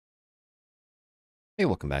Hey,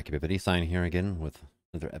 welcome back, everybody. Sign here again with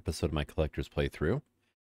another episode of my collector's playthrough.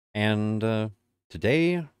 And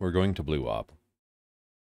today we're going to Blue Op.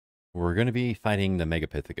 We're going to be fighting the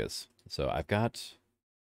Megapithecus. So I've got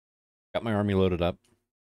my army loaded up.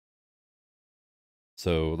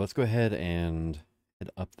 So let's go ahead and head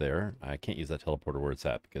up there. I can't use that teleporter where it's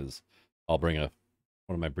at because I'll bring one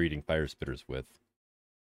of my breeding fire spitters with.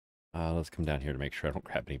 Let's come down here to make sure I don't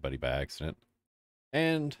grab anybody by accident.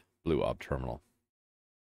 And Blue Op terminal.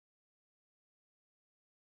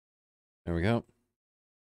 There we go.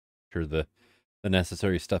 Sure the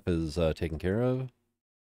necessary stuff is taken care of.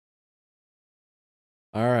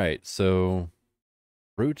 All right, so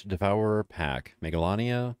Brute, Devourer, Pack,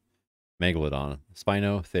 Megalania, Megalodon,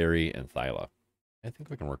 Spino, Theory, and Thyla. I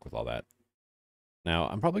think we can work with all that. Now,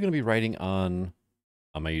 I'm probably going to be writing on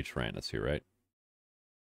my Tyrannus here, right?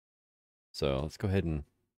 So let's go ahead and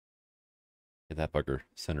get that bugger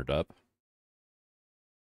centered up.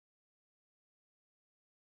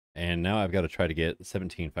 And now I've got to try to get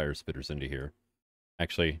 17 fire spitters into here.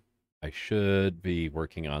 Actually, I should be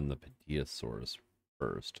working on the Pediosaurus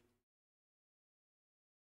first.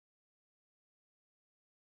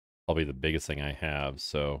 Probably the biggest thing I have,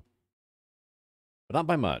 so... But not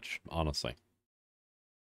by much, honestly.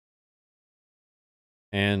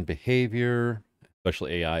 And behavior,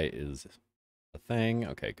 especially AI, is a thing.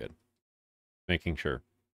 Okay, good. Making sure.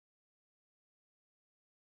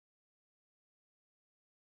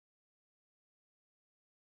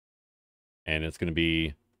 And it's going to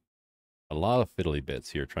be a lot of fiddly bits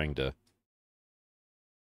here trying to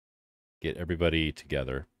get everybody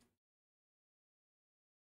together.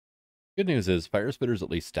 Good news is fire spitters at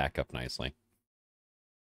least stack up nicely.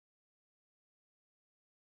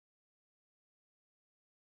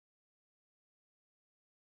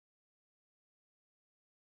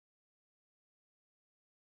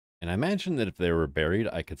 And I imagine that if they were buried,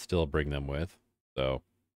 I could still bring them with. So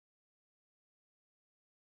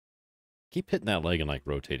keep hitting that leg and like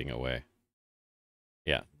rotating away.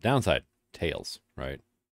 Yeah, downside, tails, right?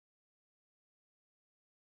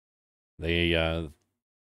 They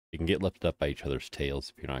can get lifted up by each other's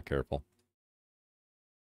tails if you're not careful.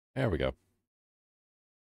 There we go.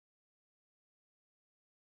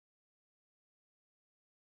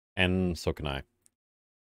 And so can I.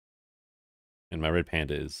 And my red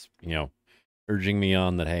panda is, urging me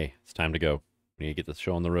on that, hey, it's time to go. We need to get this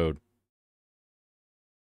show on the road.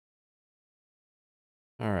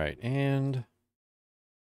 All right, and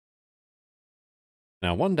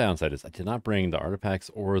now one downside is I did not bring the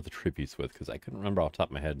artifacts or the tributes with because I couldn't remember off the top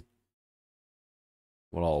of my head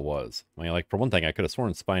what all it was. I mean, like, for one thing, I could have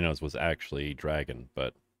sworn Spinos was actually dragon,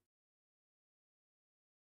 but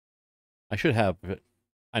I should have.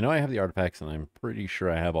 I know I have the artifacts, and I'm pretty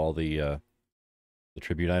sure I have all the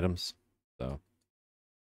tribute items. So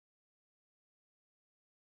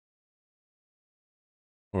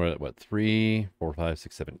we're at what, 3, 4, 5,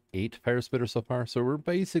 6, 7, 8 fire spitters so far. So we're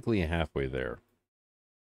basically halfway there.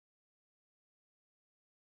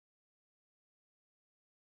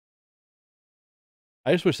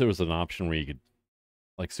 I just wish there was an option where you could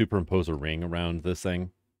like superimpose a ring around this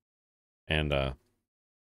thing and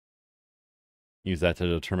use that to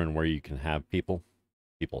determine where you can have people.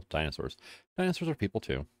 Dinosaurs. Dinosaurs are people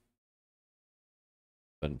too.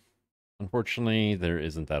 But unfortunately, there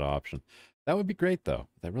isn't that option. That would be great, though.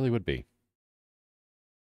 That really would be.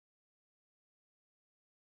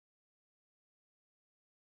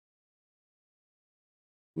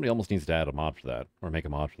 Somebody almost needs to add a mod for that, or make a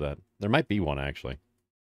mod for that. There might be one, actually.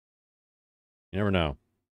 You never know.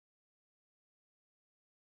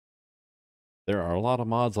 There are a lot of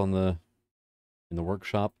mods in the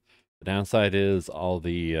workshop. The downside is all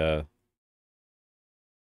the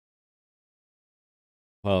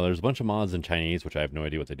well, there's a bunch of mods in Chinese, which I have no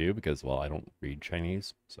idea what they do because, well, I don't read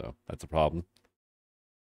Chinese, so that's a problem.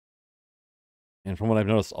 And from what I've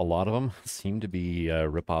noticed, a lot of them seem to be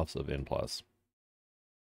ripoffs of N+,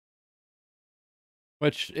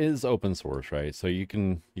 which is open source, right? So you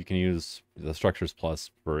can use the Structures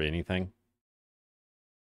Plus for anything.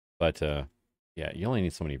 But yeah, you only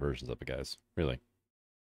need so many versions of it, guys. Really.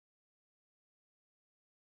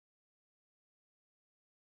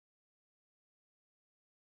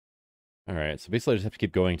 All right, so basically I just have to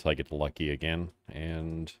keep going until I get lucky again.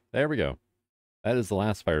 And there we go. That is the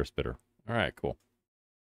last fire spitter. All right, cool.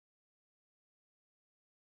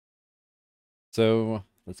 So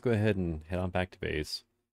let's go ahead and head on back to base.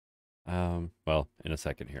 Well, in a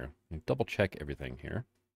second here. Double check everything here.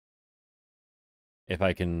 If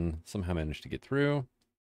I can somehow manage to get through.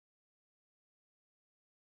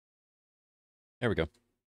 There we go.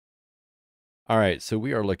 All right, so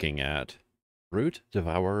we are looking at Brute,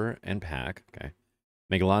 Devourer, and Pack. Okay.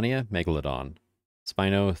 Megalania, Megalodon.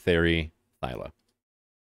 Spino, Theory, Thyla.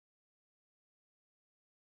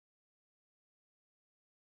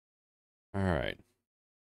 All right.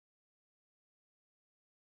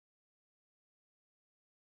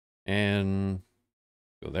 And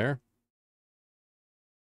go there.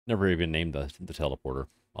 Never even named the teleporter,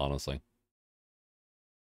 honestly.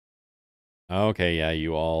 Okay, yeah,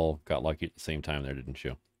 you all got lucky at the same time there, didn't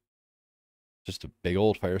you? Just a big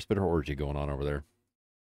old fire spitter orgy going on over there.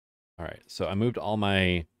 All right, so I moved all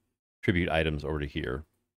my tribute items over to here.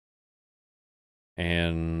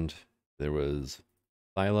 And there was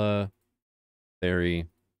Thyla, Theory,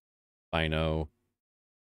 Spino,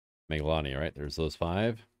 Megalani, right? There's those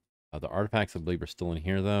 5. The artifacts, I believe, are still in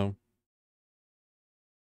here, though.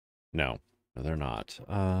 No, they're not.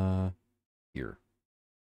 Here.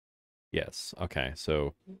 Yes. Okay,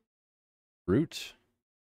 so Brute,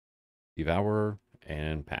 Devourer,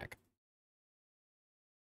 and Pack.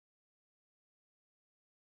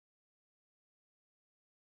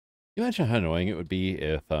 Can you imagine how annoying it would be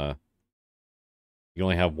if you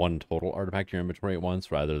only have one total artifact in your inventory at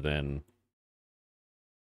once rather than,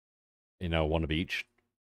 one of each?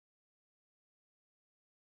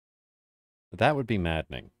 That would be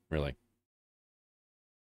maddening, really.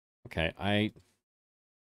 Okay, I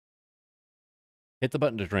hit the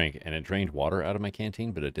button to drink, and it drained water out of my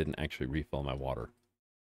canteen, but it didn't actually refill my water.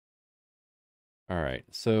 All right,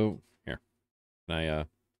 so here, can I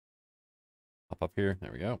hop up here?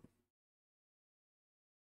 There we go.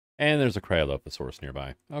 And there's a Cryolophosaurus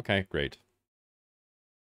nearby. Okay, great.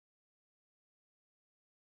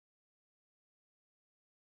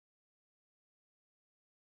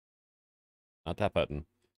 Not that button.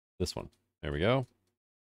 This one. There we go.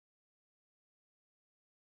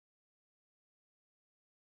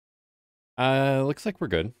 Looks like we're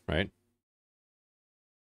good, right?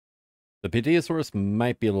 The Pediasaurus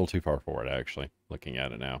might be a little too far forward, actually, looking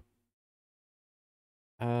at it now.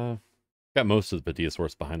 Got most of the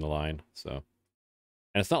Pediasaurus behind the line, so.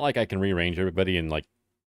 And it's not like I can rearrange everybody in like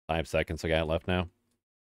 5 seconds I got left now.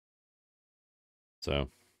 So.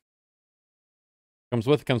 Comes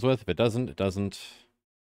with, comes with. If it doesn't, it doesn't.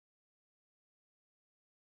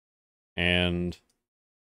 And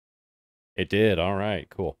it did. All right,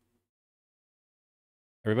 cool.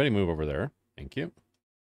 Everybody move over there. Thank you.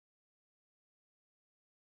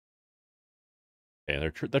 Okay,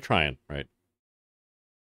 they're trying, right?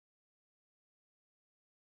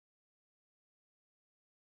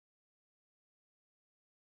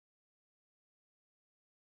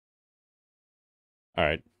 All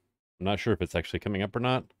right. I'm not sure if it's actually coming up or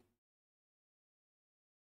not.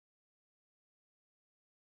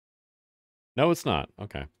 No, it's not.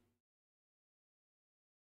 Okay.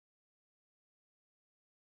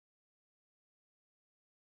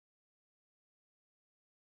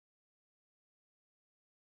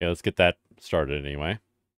 Yeah, let's get that started anyway.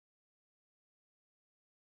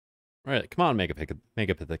 All right, come on,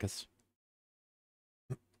 Megapithecus.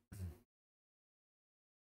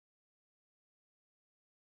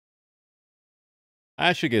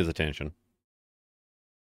 I should get his attention.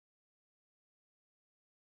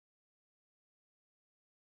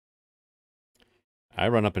 I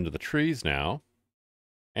run up into the trees now.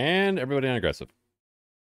 And everybody on aggressive.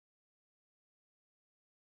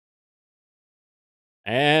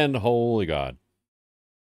 And holy God.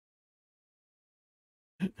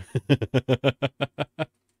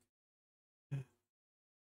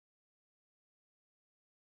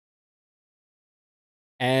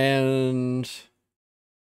 And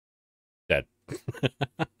dead.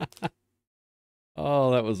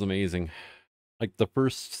 Oh, that was amazing. Like the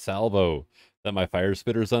first salvo that my fire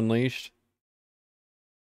spitters unleashed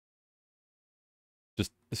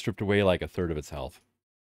just stripped away like a third of its health.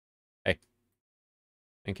 Hey,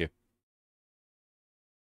 thank you.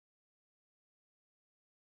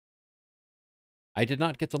 I did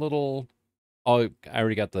not get the little. Oh, I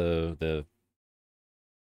already got the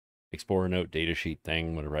Explorer Note datasheet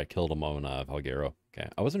thing whenever I killed him on Valguero. Okay,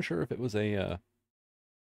 I wasn't sure if it was a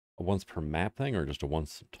once per map thing or just a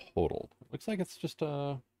once total. It looks like it's just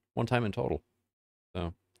one time in total.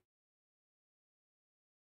 So.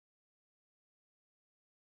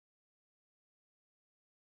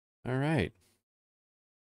 All right.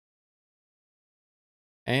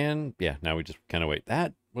 And yeah, now we just kind of wait.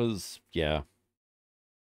 That was, yeah,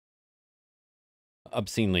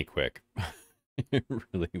 obscenely quick. It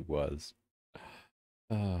really was.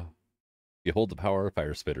 Behold the power of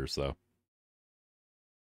fire spitters, though.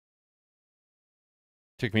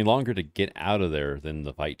 Took me longer to get out of there than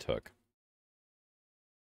the fight took.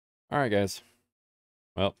 All right, guys.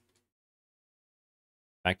 Well,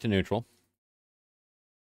 Back to neutral.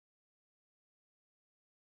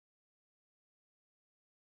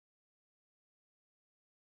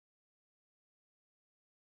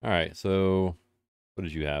 All right, so what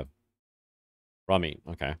did you have? Raw meat.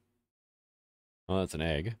 Okay. Well, that's an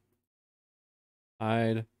egg.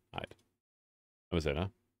 Hide. Hide. That was it, huh?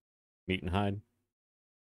 Meat and hide.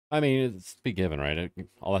 I mean, it's to be given, right?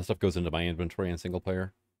 All that stuff goes into my inventory in single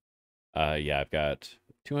player. Yeah, I've got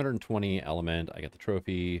 220 element. I got the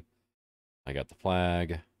trophy. I got the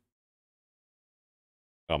flag.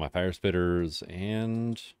 Got my fire spitters,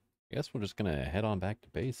 and I guess we're just gonna head on back to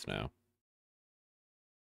base now.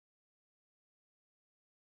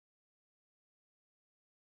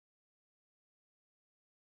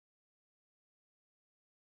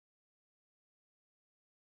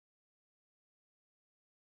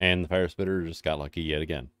 And the fire spitter just got lucky yet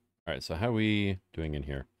again. All right, so how are we doing in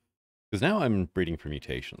here? Because now I'm breeding for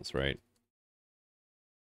mutations, right?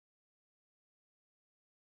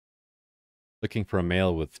 Looking for a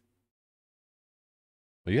male with...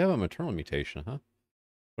 Well, you have a maternal mutation, huh?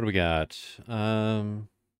 What do we got? Got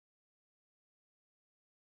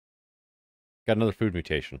another food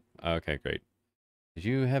mutation. Okay, great. Did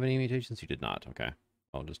you have any mutations? You did not. Okay.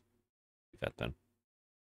 I'll just do that then.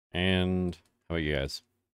 And how about you guys?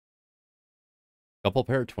 Couple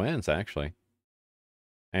pair of twins, actually.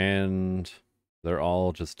 And they're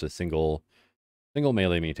all just a single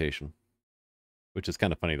melee mutation. Which is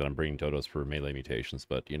kind of funny that I'm bringing dodos for melee mutations,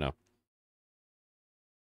 but, you know.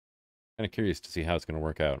 Kind of curious to see how it's going to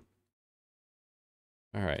work out.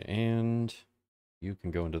 All right, and you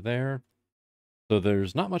can go into there. So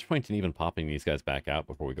there's not much point in even popping these guys back out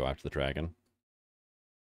before we go after the dragon.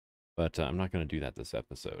 But I'm not going to do that this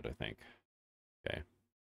episode, I think. Okay.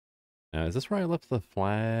 Now, is this where I left the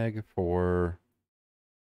flag for...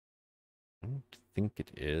 I don't think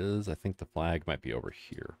it is. I think the flag might be over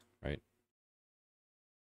here, right?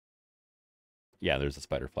 Yeah, there's a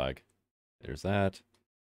spider flag. There's that.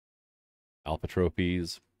 Alpha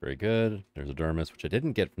trophies. Very good. There's a dermis, which I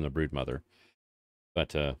didn't get from the broodmother.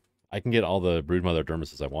 But I can get all the broodmother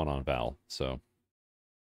dermises I want on Val, so...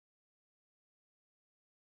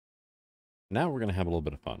 Now we're going to have a little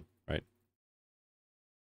bit of fun, right?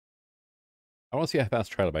 I want to see how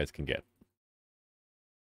fast trilobites can get.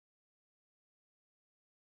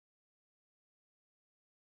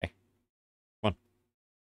 Hey, come on.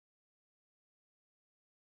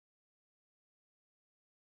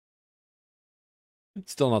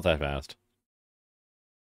 It's still not that fast.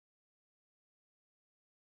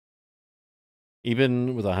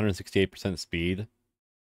 Even with 168% speed,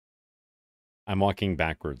 I'm walking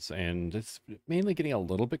backwards, and it's mainly getting a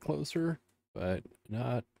little bit closer, but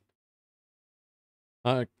not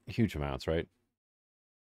huge amounts, right?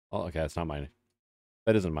 Oh, okay, that's not mine.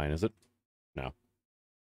 That isn't mine, is it? No.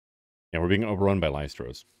 Yeah, we're being overrun by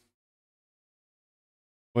Lystros.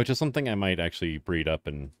 Which is something I might actually breed up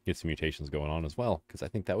and get some mutations going on as well, because I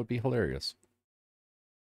think that would be hilarious.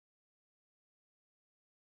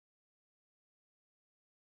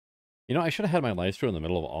 You know, I should have had my Lystro in the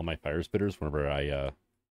middle of all my fire spitters whenever I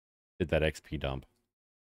did that XP dump.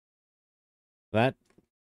 That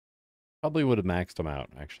probably would have maxed them out,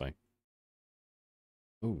 actually.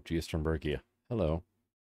 Ooh, Geosternbergia. Hello.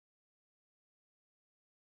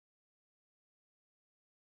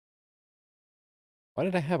 Why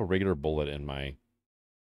did I have a regular bullet in my...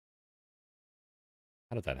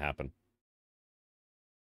 How did that happen?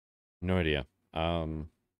 No idea. Want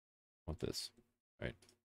this. Right.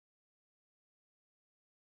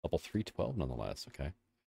 Level 312 nonetheless, okay.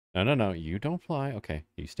 No, you don't fly. Okay,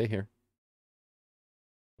 you stay here.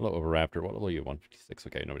 Hello, Overraptor. What level are you? 156.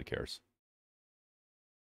 Okay, nobody cares.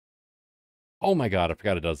 Oh my god, I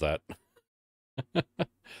forgot it does that.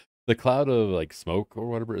 The cloud of, like, smoke or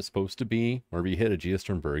whatever it's supposed to be, whenever you hit a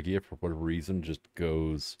Geosternbergia, for whatever reason, just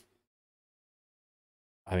goes...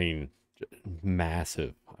 I mean,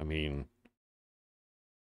 massive. I mean...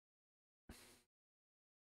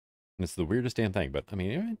 It's the weirdest damn thing, but, I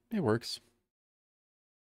mean, it works.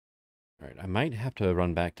 Alright, I might have to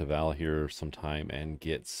run back to Val here sometime and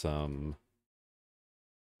get some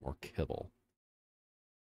more kibble.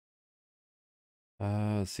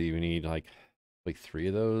 Let's see, we need like 3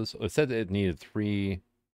 of those. It said it needed 3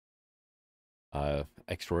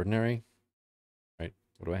 extraordinary, right?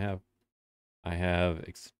 What do I have? I have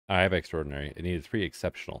extraordinary. It needed 3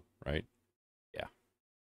 exceptional, right? Yeah.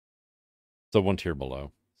 So 1 tier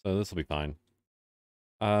below. So this will be fine.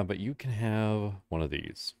 But you can have one of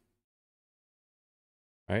these.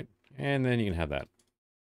 Right? And then you can have that.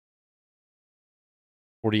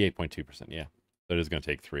 48.2%, yeah. So it is going to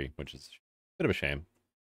take 3, which is a bit of a shame.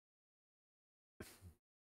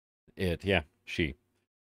 It, yeah, she.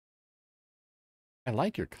 I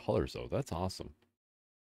like your colors though. That's awesome.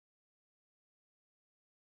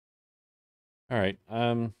 All right.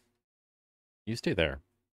 You stay there.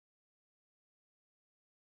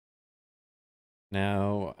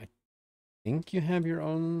 Now, I think you have your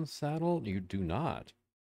own saddle. You do not.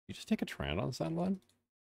 You just take a Pteranodon saddle on?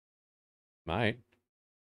 Might.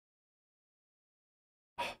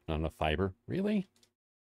 Not enough fiber. Really?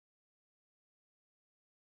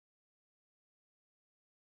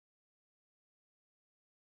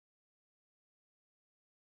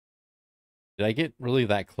 Did I get really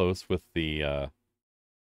that close with the when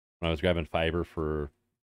I was grabbing fiber for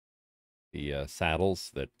the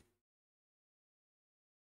saddles that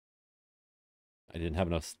I didn't have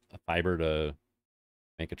enough fiber to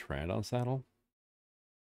make a Pteranodon saddle?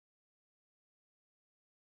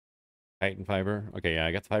 Chitin fiber? Okay, yeah,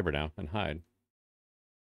 I got the fiber now. And hide.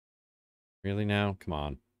 Really now? Come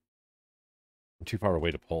on. I'm too far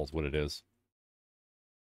away to pull is what it is.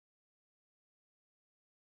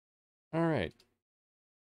 All right.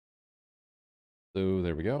 So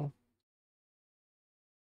there we go.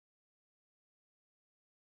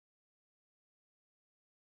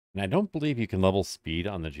 And I don't believe you can level speed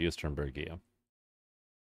on the Geosternbergia.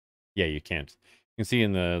 Yeah, you can't. You can see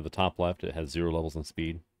in the top left, it has 0 levels in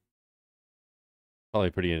speed. Probably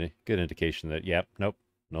a pretty good indication that, yep, nope,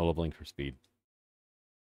 no leveling for speed.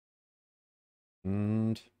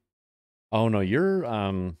 And, oh no, you're,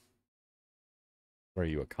 where are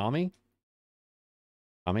you, a Kami?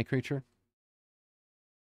 Kami creature?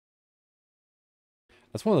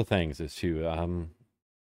 That's one of the things is to,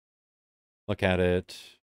 look at it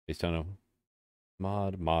based on a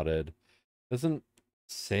modded. Doesn't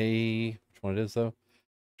say which one it is, though.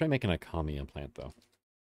 Try making a Kami implant, though.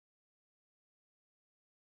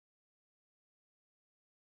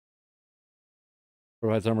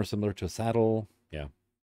 Provides armor similar to a saddle. Yeah.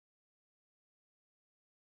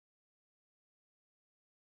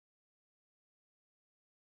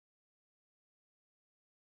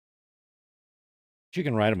 You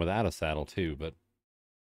can ride them without a saddle, too, but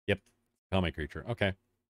yep. Kami creature. Okay.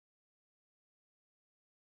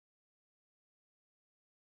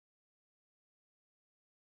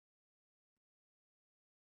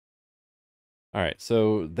 All right.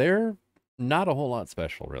 So they're not a whole lot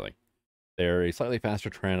special, really. They're a slightly faster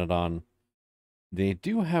Pteranodon. They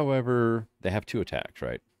do, however, they have 2 attacks,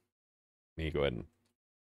 right? Let me go ahead and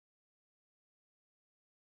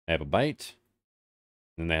they have a bite,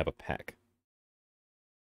 and then they have a peck.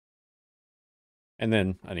 And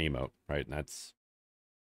then an emote, right? And that's,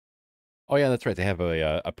 oh yeah, that's right. They have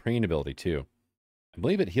a preen ability too. I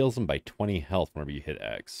believe it heals them by 20 health whenever you hit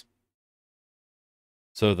X.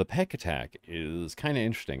 So the peck attack is kind of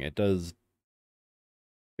interesting. It does,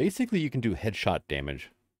 basically you can do headshot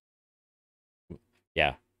damage.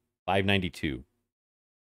 Yeah, 592.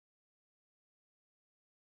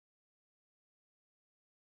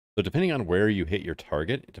 So depending on where you hit your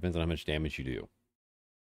target, it depends on how much damage you do.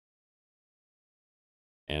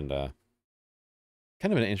 And kind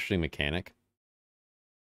of an interesting mechanic.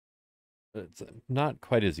 It's not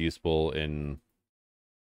quite as useful in,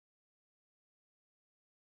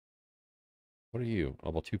 what are you?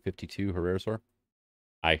 Level 252 Herrerasaur?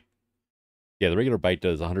 Hi. Yeah, the regular bite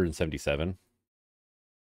does 177.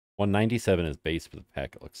 197 is base for the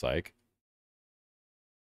peck, it looks like.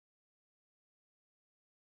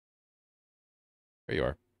 There you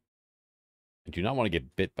are. I do not want to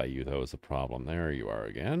get bit by you, though, is the problem. There you are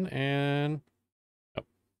again, and... Oh.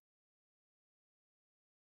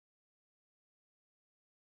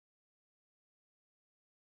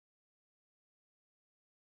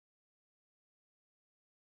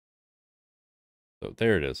 So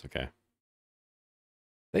there it is, okay.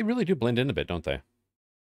 They really do blend in a bit, don't they?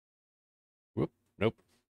 Whoop, nope.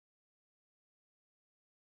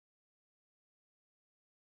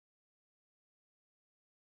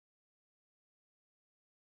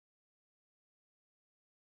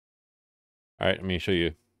 All right, let me show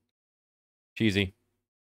you. Cheesy.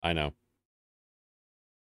 I know.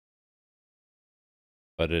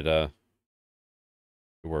 But it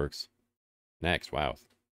works. Next, wow.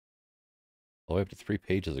 All the way up to 3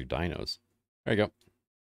 pages of dinos. There you go.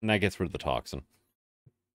 And that gets rid of the toxin.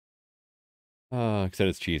 Except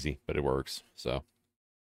it's cheesy, but it works, so.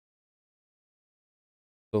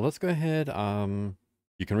 So let's go ahead,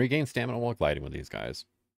 you can regain stamina while gliding with these guys.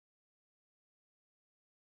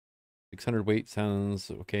 600 weight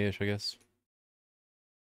sounds okay-ish, I guess.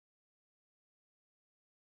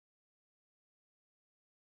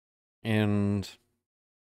 And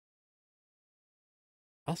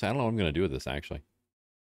also, I don't know what I'm going to do with this, actually.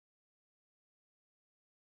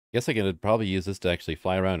 Guess I could probably use this to actually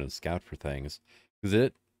fly around and scout for things. Because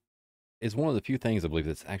it is one of the few things I believe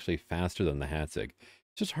that's actually faster than the Hatzig.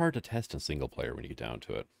 It's just hard to test in single player when you get down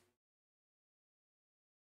to it.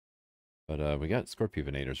 But we got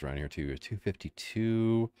Scorpionators around here too.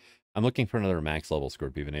 252. I'm looking for another max level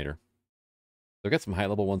Scorpionator. I've got some high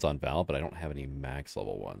level ones on Val, but I don't have any max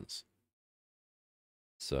level ones.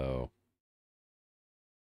 So,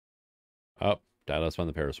 oh, Dylos found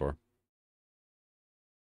the Parasaur.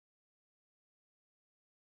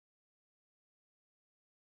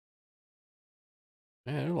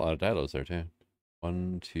 Yeah, there's a lot of Dylos there too.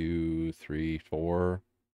 1, 2, 3, 4.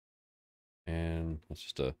 And that's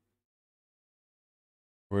just a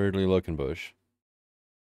weirdly looking bush.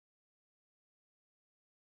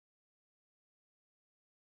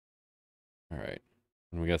 All right.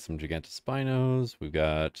 And we got some Gigantospinos. We've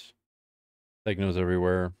got Tegnos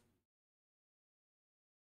everywhere.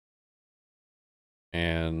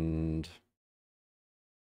 And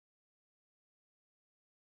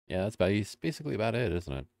yeah, that's basically about it,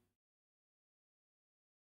 isn't it?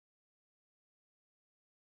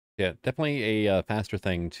 Yeah, definitely a faster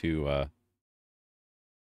thing to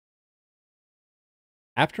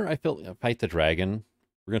after I fight the dragon,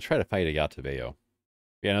 we're gonna try to fight a Yataveo.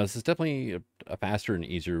 Yeah, no, this is definitely a faster and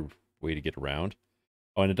easier way to get around.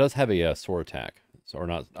 Oh, and it does have a soar attack, so, or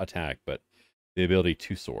not attack, but the ability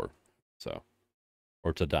to soar, so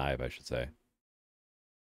or to dive, I should say.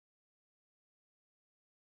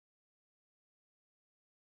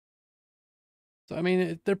 So I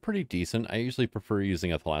mean, they're pretty decent. I usually prefer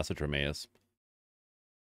using a Thalassotromaeus.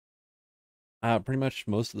 Pretty much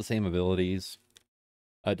most of the same abilities.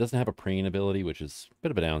 It doesn't have a preen ability, which is a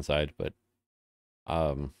bit of a downside, but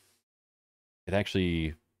um, it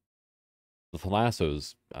actually the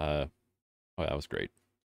Thalassos. Oh, that was great.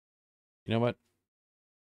 You know what?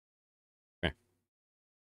 Okay.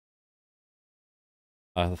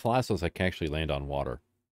 The Thalassos I can actually land on water.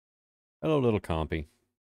 Hello, little compy.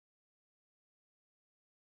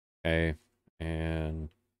 Okay, and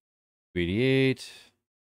 88,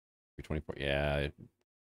 324. Yeah,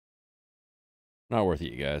 not worth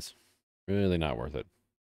it, you guys. Really not worth it.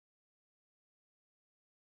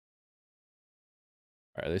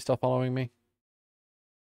 All right, are they still following me?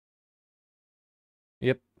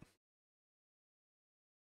 Yep.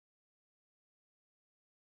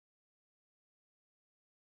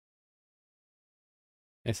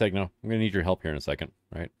 Hey, Segno, I'm gonna need your help here in a second,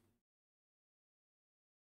 right?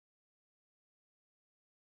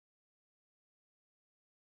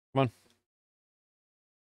 Come on.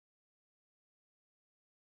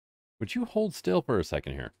 Would you hold still for a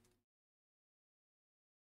second here?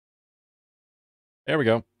 There we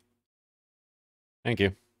go. Thank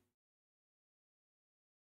you.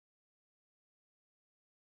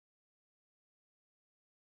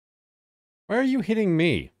 Why are you hitting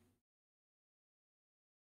me?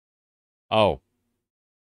 Oh.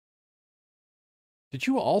 Did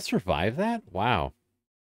you all survive that? Wow.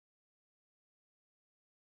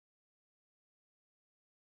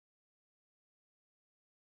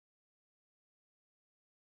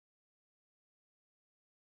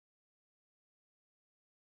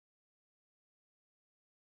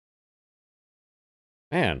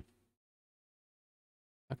 Man,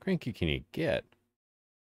 how cranky can you get?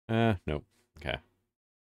 Nope. Okay.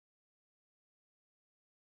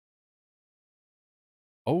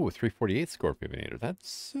 Oh, 348 Scorpionator.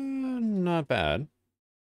 That's not bad.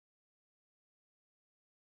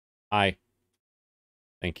 Hi.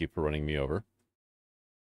 Thank you for running me over.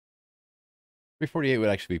 348 would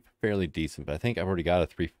actually be fairly decent, but I think I've already got a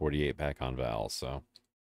 348 back on Val, so.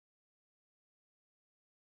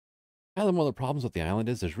 One of the problems with the island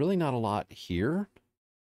is there's really not a lot here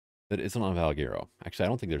that isn't on Valguero. Actually, I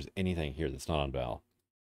don't think there's anything here that's not on Val.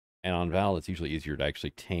 And on Val, it's usually easier to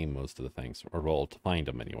actually tame most of the things, or well, to find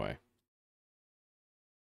them anyway.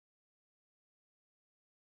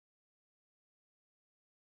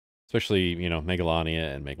 Especially, you know,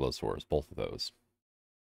 Megalania and Megalosaurus, both of those.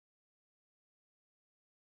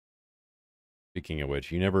 Speaking of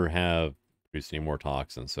which, you never have produced any more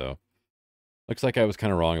toxins, so looks like I was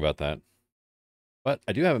kind of wrong about that. But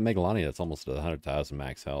I do have a Megalania that's almost at 100,000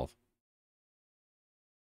 max health.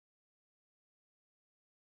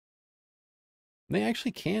 And they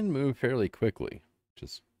actually can move fairly quickly, which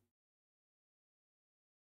is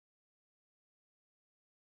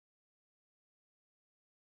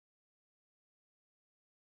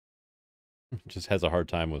just has a hard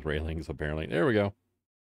time with railings, apparently. There we go.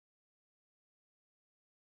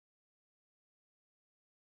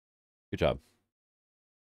 Good job.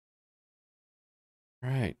 All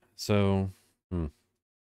right. So,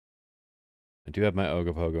 I I do have my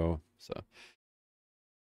Ogopogo, so.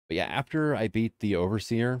 But yeah, after I beat the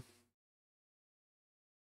Overseer,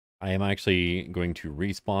 I am actually going to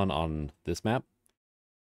respawn on this map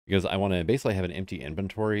because I want to basically have an empty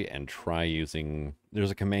inventory and try using... There's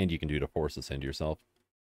a command you can do to force ascend yourself,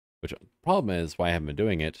 which problem is why I haven't been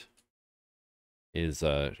doing it is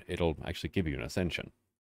it'll actually give you an ascension.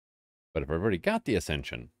 But if I've already got the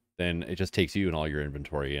ascension, then it just takes you and all your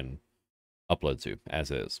inventory and uploads you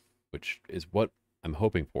as is, which is what I'm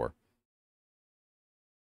hoping for.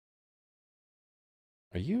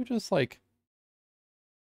 Are you just like...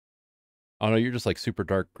 Oh no, you're just like super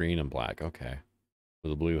dark green and black. Okay.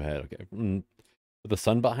 With a blue head. Okay. With the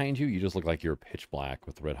sun behind you, you just look like you're pitch black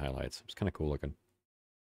with the red highlights. It's kind of cool looking.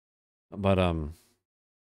 But I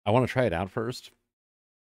want to try it out first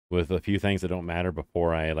with a few things that don't matter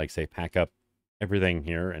before I, like, say, pack up everything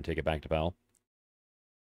here and take it back to Val.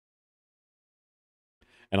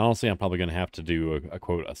 And honestly, I'm probably going to have to do a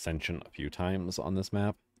quote ascension a few times on this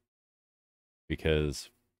map. Because,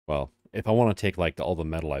 well, if I want to take, like, all the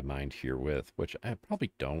metal I mined here with, which I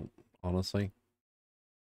probably don't, honestly.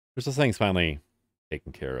 There's this thing's finally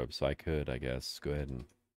taken care of, so I could, I guess, go ahead and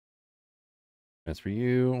transfer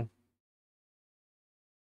you.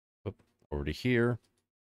 Over to here.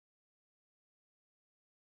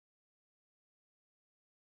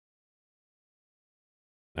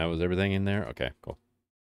 That was everything in there? Okay, cool.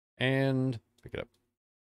 And pick it up.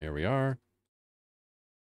 Here we are.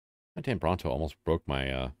 My damn Bronto almost broke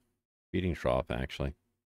my feeding trough, actually.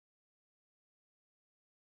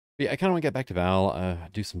 But yeah, I kind of want to get back to Val,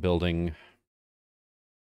 do some building.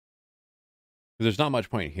 There's not much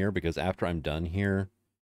point here because after I'm done here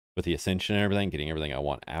with the Ascension and everything, getting everything I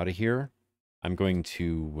want out of here, I'm going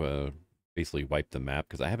to basically wipe the map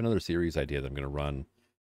because I have another series idea that I'm going to run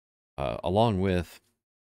along with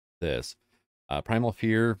this. Primal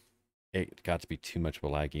Fear, it got to be too much of a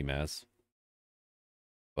laggy mess.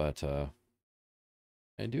 But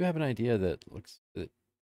I do have an idea that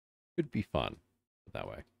could be fun that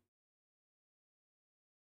way.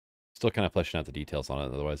 Still kind of fleshing out the details on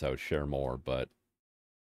it, otherwise I would share more, but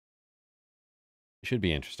it should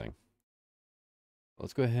be interesting.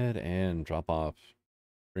 Let's go ahead and drop off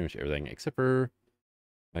pretty much everything except for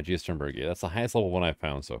my Geosternbergia. That's the highest level one I've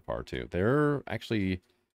found so far, too. They're actually,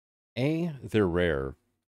 A, they're rare,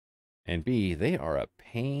 and B, they are a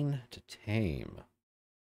pain to tame.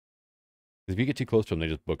 Because if you get too close to them, they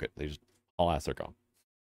just book it. They just all ass they're gone.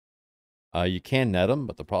 You can net them,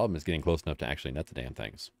 but the problem is getting close enough to actually net the damn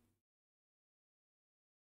things.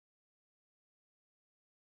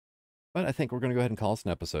 But I think we're going to go ahead and call this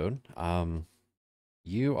an episode.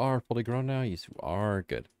 You are fully grown now. You are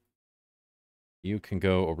good. You can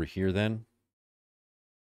go over here then.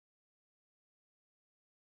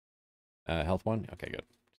 Health one? Okay, good.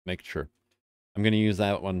 Just make sure. I'm going to use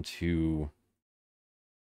that one to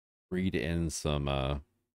breed in some... I'm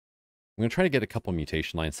going to try to get a couple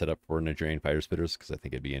mutation lines set up for Nigerian fighter spitters because I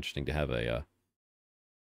think it'd be interesting to have a...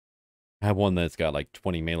 have one that's got like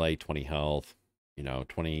 20 melee, 20 health,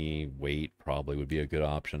 20 weight probably would be a good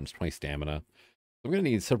option. 20 stamina. I'm going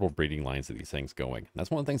to need several breeding lines of these things going.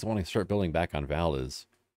 That's one of the things I want to start building back on Val is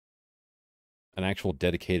an actual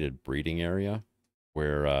dedicated breeding area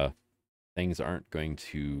where things aren't going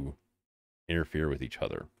to interfere with each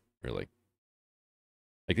other, really.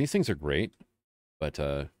 Like, these things are great, but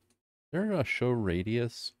they're a show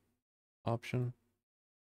radius option.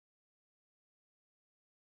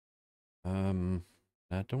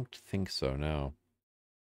 I don't think so, no.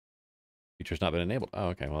 Feature's not been enabled. Oh,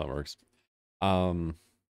 okay, well, that works.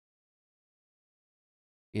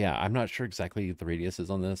 Yeah, I'm not sure exactly the radius is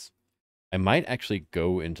on this. I might actually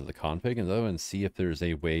go into the config and see if there's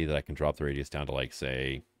a way that I can drop the radius down to, like,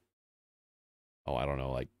 say, oh, I don't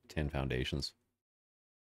know, like 10 foundations.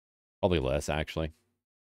 Probably less, actually.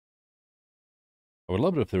 I would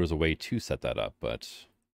love it if there was a way to set that up, but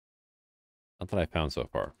not that I found so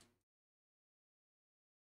far.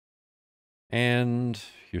 And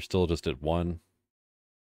you're still just at 1.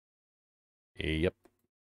 Yep.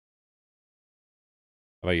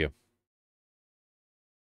 How about you?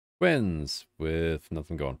 Twins with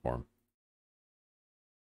nothing going for them.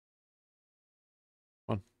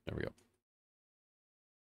 Come on, there we go.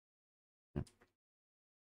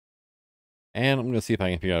 And I'm going to see if I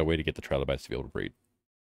can figure out a way to get the trilobites to be able to breed.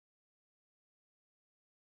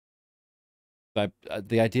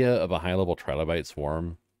 The idea of a high-level trilobite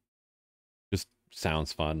swarm just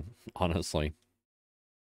sounds fun, honestly.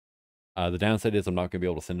 The downside is I'm not going to be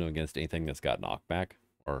able to send them against anything that's got knockback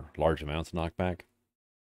or large amounts of knockback.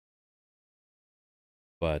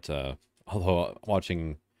 But although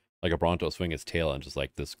watching like a Bronto swing its tail and just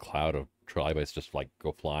like this cloud of trilobites just like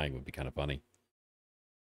go flying would be kind of funny.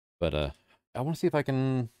 But I want to see if I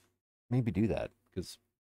can maybe do that, because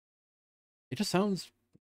it just sounds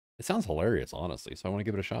hilarious, honestly. So I want to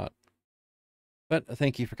give it a shot. But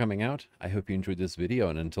thank you for coming out. I hope you enjoyed this video,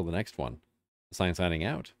 and until the next one, Signing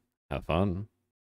out. Have fun.